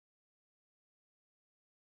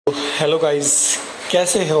Hello guys,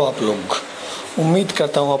 कैसे हो आप लोग। उम्मीद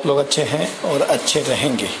करता हूँ आप लोग अच्छे हैं और अच्छे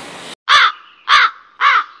रहेंगे।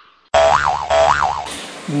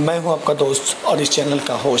 मैं हूँ आपका दोस्त और इस चैनल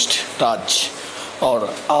का होस्ट राज और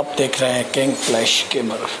आप देख रहे हैं किंग क्लैश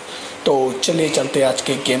गेमर। तो चलिए चलते आज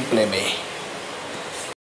के गेम प्ले में।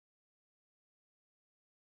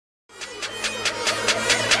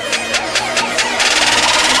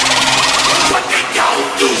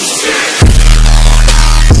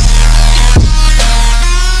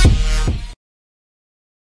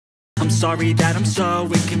 I'm sorry that I'm so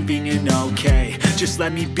inconvenient, okay. Just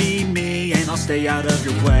let me be me and I'll stay out of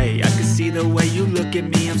your way. I can see the way you look at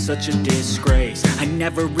me, I'm such a disgrace. I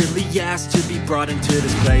never really asked to be brought into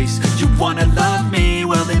this place. You wanna love me?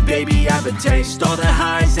 Well then baby I have a taste. All the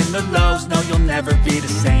highs and the lows, no you'll never be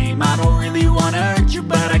the same. I don't really wanna hurt you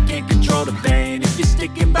but I can't control the pain. If you're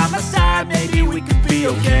sticking by my side, maybe we could be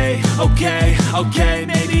okay. Okay,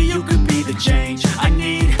 maybe you could be the change I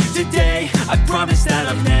need today. I promise that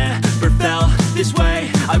I've never felt this way.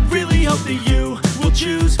 I really hope that you will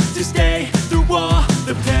choose to stay through all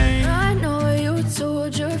the pain. I know you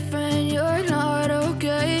told your friend you're not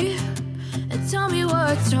okay, and tell me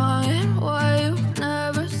what's wrong and why you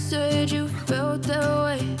never said you felt that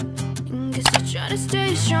way. Guess you're trying to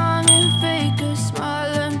stay strong and fake a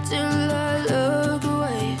smile until I look